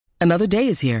Another day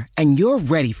is here, and you're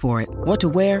ready for it. What to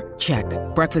wear? Check.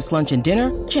 Breakfast, lunch, and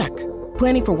dinner? Check.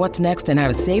 Planning for what's next and how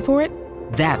to save for it?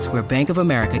 That's where Bank of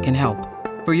America can help.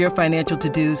 For your financial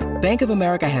to-dos, Bank of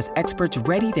America has experts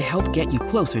ready to help get you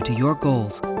closer to your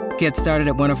goals. Get started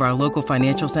at one of our local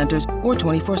financial centers or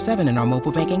 24/7 in our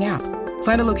mobile banking app.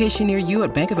 Find a location near you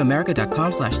at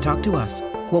bankofamerica.com/talktous.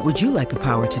 What would you like the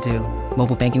power to do?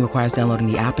 Mobile banking requires downloading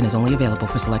the app and is only available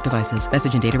for select devices.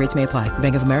 Message and data rates may apply.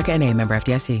 Bank of America N.A., member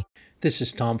FDIC. This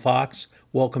is Tom Fox.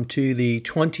 Welcome to the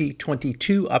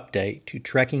 2022 update to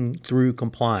Trekking Through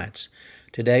Compliance.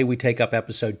 Today we take up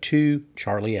episode 2,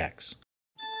 Charlie X.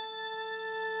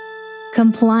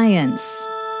 Compliance,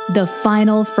 the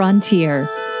final frontier.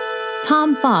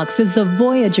 Tom Fox is the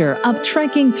voyager of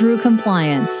Trekking Through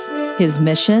Compliance. His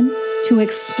mission? To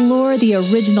explore the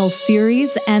original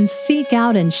series and seek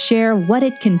out and share what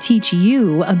it can teach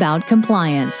you about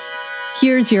compliance.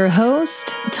 Here's your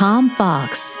host, Tom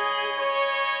Fox.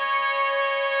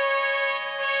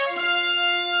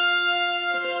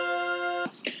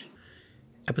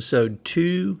 Episode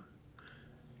 2,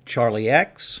 Charlie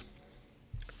X.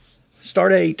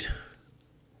 Stardate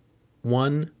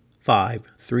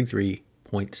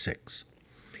 1533.6.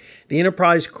 The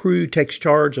Enterprise crew takes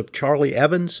charge of Charlie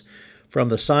Evans from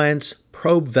the science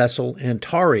probe vessel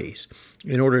Antares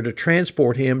in order to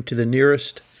transport him to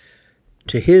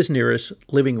his nearest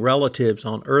living relatives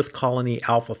on Earth Colony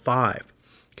Alpha 5.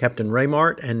 Captain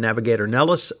Raymart and Navigator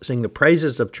Nellis sing the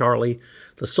praises of Charlie,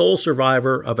 the sole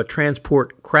survivor of a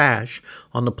transport crash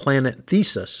on the planet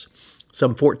Thesis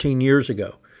some 14 years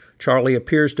ago. Charlie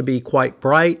appears to be quite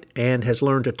bright and has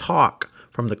learned to talk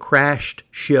from the crashed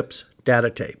ship's data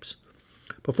tapes.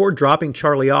 Before dropping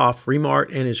Charlie off,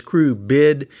 Raymart and his crew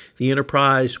bid the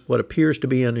Enterprise what appears to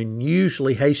be an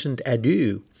unusually hastened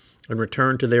adieu and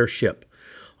return to their ship.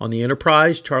 On the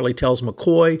Enterprise, Charlie tells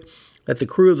McCoy that the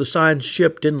crew of the science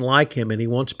ship didn't like him and he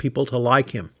wants people to like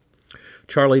him.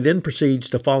 Charlie then proceeds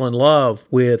to fall in love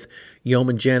with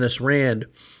Yeoman Janice Rand,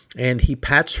 and he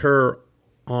pats her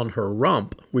on her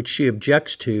rump, which she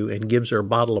objects to, and gives her a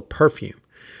bottle of perfume.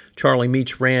 Charlie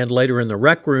meets Rand later in the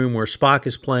rec room where Spock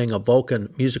is playing a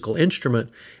Vulcan musical instrument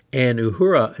and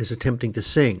Uhura is attempting to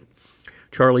sing.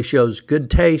 Charlie shows good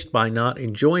taste by not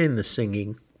enjoying the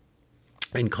singing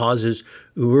and causes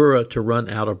Uhura to run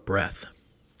out of breath.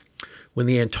 When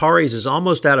the Antares is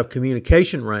almost out of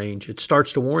communication range, it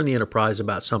starts to warn the Enterprise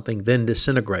about something, then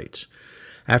disintegrates.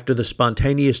 After the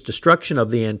spontaneous destruction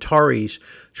of the Antares,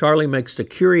 Charlie makes the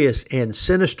curious and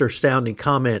sinister-sounding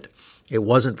comment, "It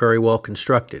wasn't very well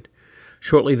constructed."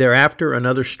 Shortly thereafter,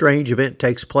 another strange event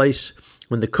takes place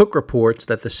when the cook reports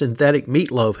that the synthetic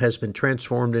meatloaf has been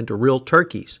transformed into real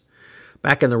turkeys.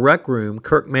 Back in the rec room,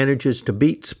 Kirk manages to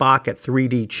beat Spock at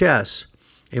 3D chess,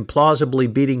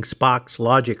 implausibly beating Spock's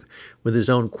logic with his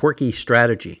own quirky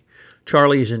strategy.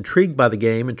 Charlie is intrigued by the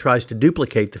game and tries to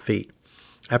duplicate the feat.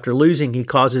 After losing, he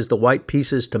causes the white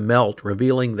pieces to melt,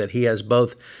 revealing that he has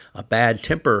both a bad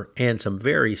temper and some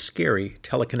very scary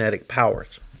telekinetic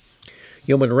powers.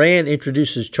 Yeoman Rand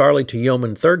introduces Charlie to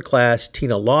Yeoman Third Class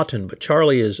Tina Lawton, but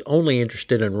Charlie is only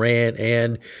interested in Rand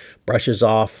and brushes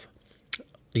off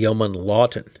Yeoman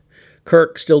Lawton.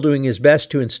 Kirk, still doing his best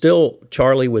to instill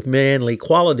Charlie with manly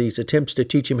qualities, attempts to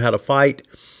teach him how to fight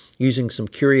using some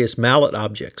curious mallet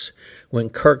objects. When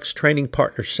Kirk's training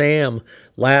partner Sam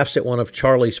laughs at one of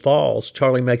Charlie's falls,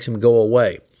 Charlie makes him go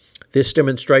away. This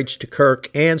demonstrates to Kirk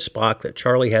and Spock that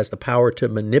Charlie has the power to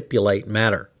manipulate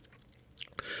matter.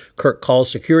 Kirk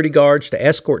calls security guards to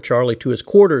escort Charlie to his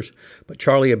quarters, but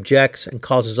Charlie objects and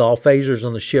causes all phasers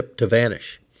on the ship to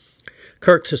vanish.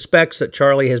 Kirk suspects that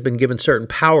Charlie has been given certain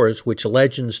powers which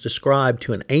legends describe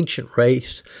to an ancient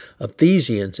race of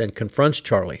Thesians and confronts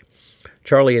Charlie.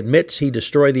 Charlie admits he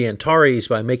destroyed the Antares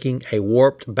by making a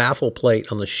warped baffle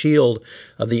plate on the shield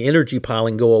of the energy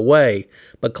piling go away,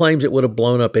 but claims it would have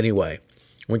blown up anyway.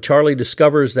 When Charlie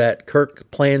discovers that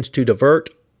Kirk plans to divert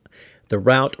the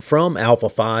route from Alpha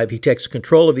 5, he takes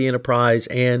control of the Enterprise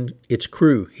and its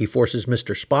crew. He forces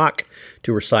Mr. Spock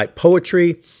to recite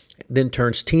poetry, then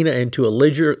turns Tina into a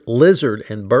lizard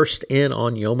and bursts in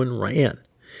on Yeoman Rand.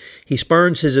 She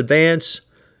spurns his advances,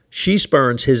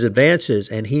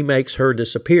 and he makes her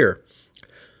disappear.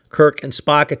 Kirk and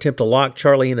Spock attempt to lock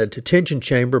Charlie in a detention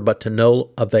chamber, but to no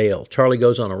avail. Charlie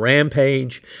goes on a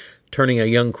rampage, turning a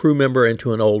young crew member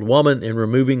into an old woman and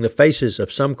removing the faces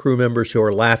of some crew members who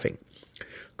are laughing.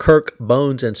 Kirk,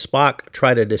 Bones, and Spock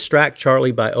try to distract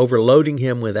Charlie by overloading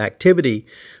him with activity,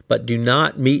 but do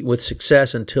not meet with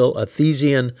success until a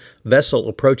Thesian vessel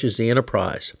approaches the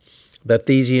Enterprise. The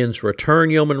Thesians return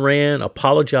Yeoman Rand,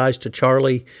 apologize to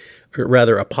Kirk,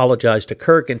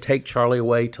 and take Charlie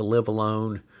away to live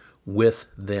alone with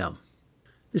them.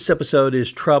 This episode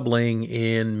is troubling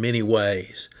in many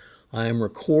ways. I am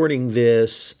recording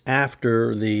this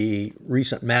after the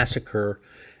recent massacre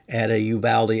at a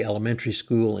Uvalde elementary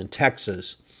school in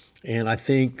Texas, and I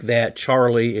think that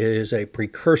Charlie is a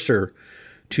precursor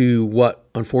to what,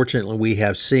 unfortunately, we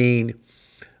have seen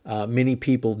many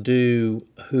people do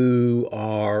who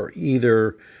are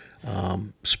either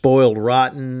spoiled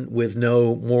rotten with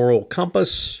no moral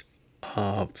compass,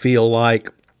 feel like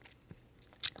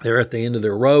they're at the end of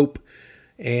their rope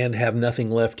and have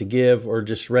nothing left to give, or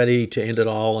just ready to end it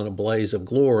all in a blaze of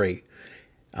glory.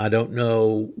 I don't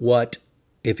know what,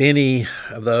 if any,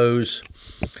 of those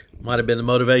might have been the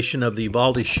motivation of the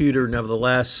Uvalde shooter.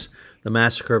 Nevertheless, the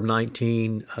massacre of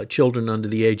 19 children under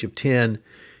the age of 10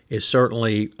 is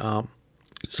certainly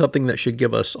something that should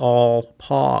give us all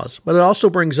pause. But it also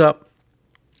brings up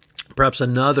perhaps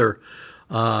another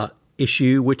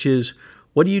issue, which is,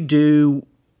 what do you do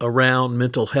around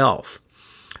mental health?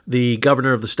 The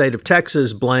governor of the state of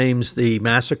Texas blames the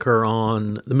massacre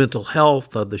on the mental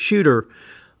health of the shooter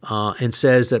and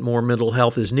says that more mental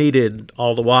health is needed.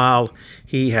 All the while,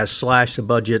 he has slashed the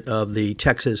budget of the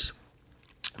Texas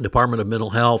Department of Mental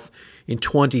Health in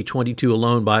 2022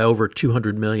 alone by over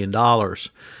 $200 million.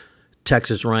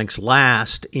 Texas ranks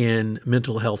last in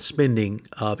mental health spending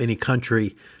of any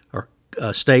country or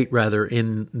state, rather,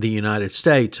 in the United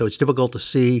States. So it's difficult to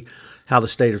see how the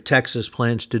state of Texas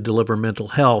plans to deliver mental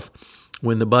health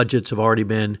when the budgets have already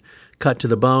been cut to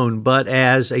the bone. But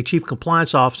as a chief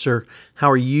compliance officer, how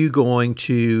are you going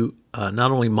to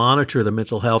not only monitor the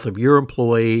mental health of your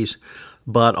employees,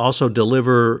 but also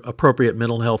deliver appropriate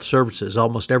mental health services?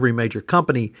 Almost every major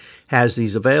company has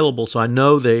these available, so I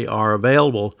know they are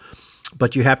available,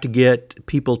 but you have to get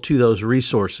people to those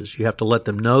resources. You have to let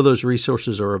them know those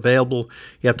resources are available.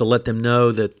 You have to let them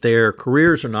know that their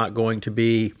careers are not going to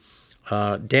be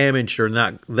damaged, or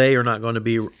they are not going to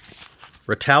be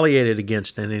retaliated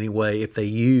against in any way if they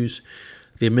use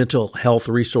the mental health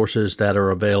resources that are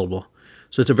available.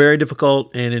 So it's a very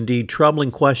difficult and indeed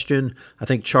troubling question. I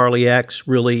think Charlie X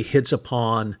really hits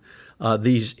upon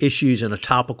these issues in a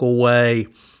topical way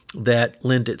that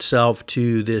lend itself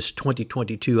to this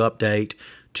 2022 update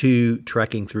to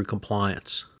Trekking Through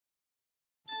Compliance.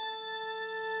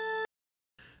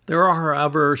 There are,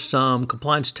 however, some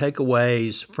compliance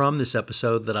takeaways from this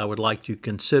episode that I would like to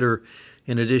consider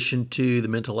in addition to the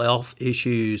mental health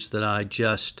issues that I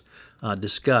just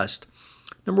discussed.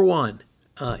 Number one,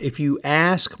 if you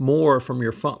ask more from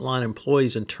your frontline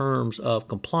employees in terms of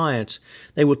compliance,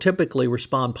 they will typically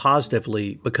respond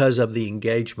positively because of the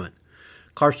engagement.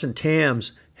 Carsten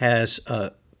Tams has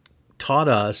taught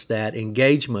us that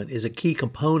engagement is a key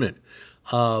component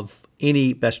of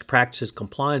any best practices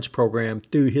compliance program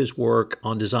through his work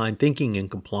on design thinking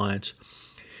and compliance.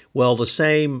 Well, the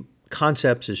same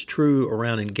concepts is true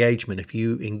around engagement. If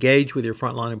you engage with your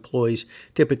frontline employees,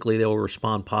 typically they will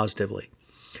respond positively.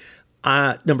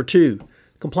 Number two,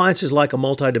 compliance is like a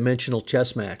multidimensional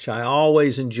chess match. I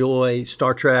always enjoy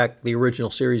Star Trek, the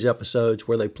original series episodes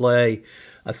where they play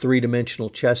a three-dimensional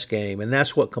chess game, and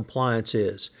that's what compliance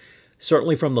is.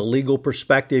 Certainly from the legal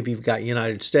perspective, you've got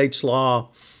United States law.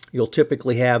 You'll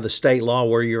typically have the state law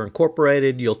where you're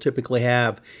incorporated. You'll typically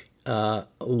have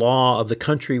law of the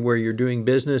country where you're doing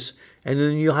business. And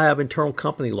then you'll have internal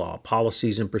company law,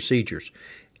 policies and procedures.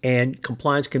 And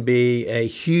compliance can be a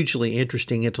hugely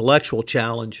interesting intellectual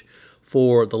challenge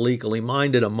for the legally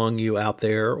minded among you out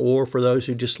there, or for those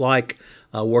who just like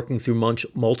working through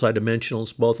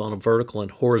multidimensionals, both on a vertical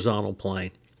and horizontal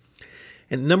plane.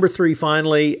 And number three,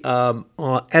 finally,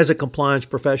 as a compliance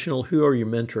professional, who are you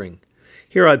mentoring?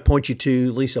 Here I'd point you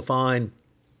to Lisa Fine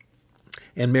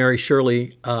and Mary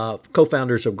Shirley,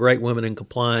 co-founders of Great Women in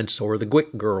Compliance, or the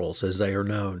GWIC Girls as they are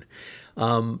known.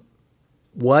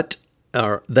 What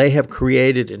they have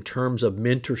created in terms of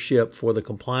mentorship for the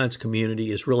compliance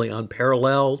community is really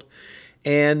unparalleled.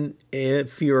 And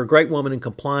if you're a great woman in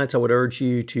compliance, I would urge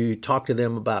you to talk to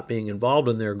them about being involved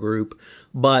in their group.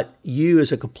 But you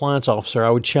as a compliance officer, I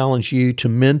would challenge you to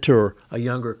mentor a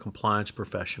younger compliance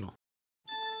professional.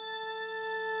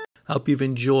 I hope you've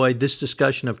enjoyed this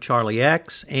discussion of Charlie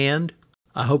X, and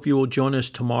I hope you will join us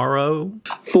tomorrow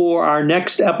for our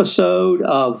next episode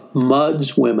of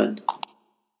Mudd's Women.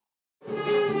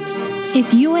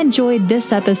 If you enjoyed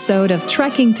this episode of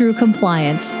Trekking Through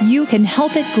Compliance, you can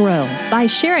help it grow by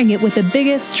sharing it with the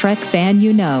biggest Trek fan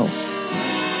you know.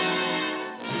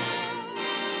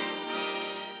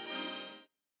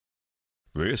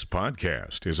 This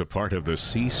podcast is a part of the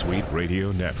C-Suite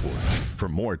Radio Network. For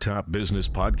more top business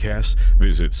podcasts,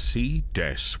 visit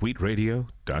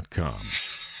c-suiteradio.com.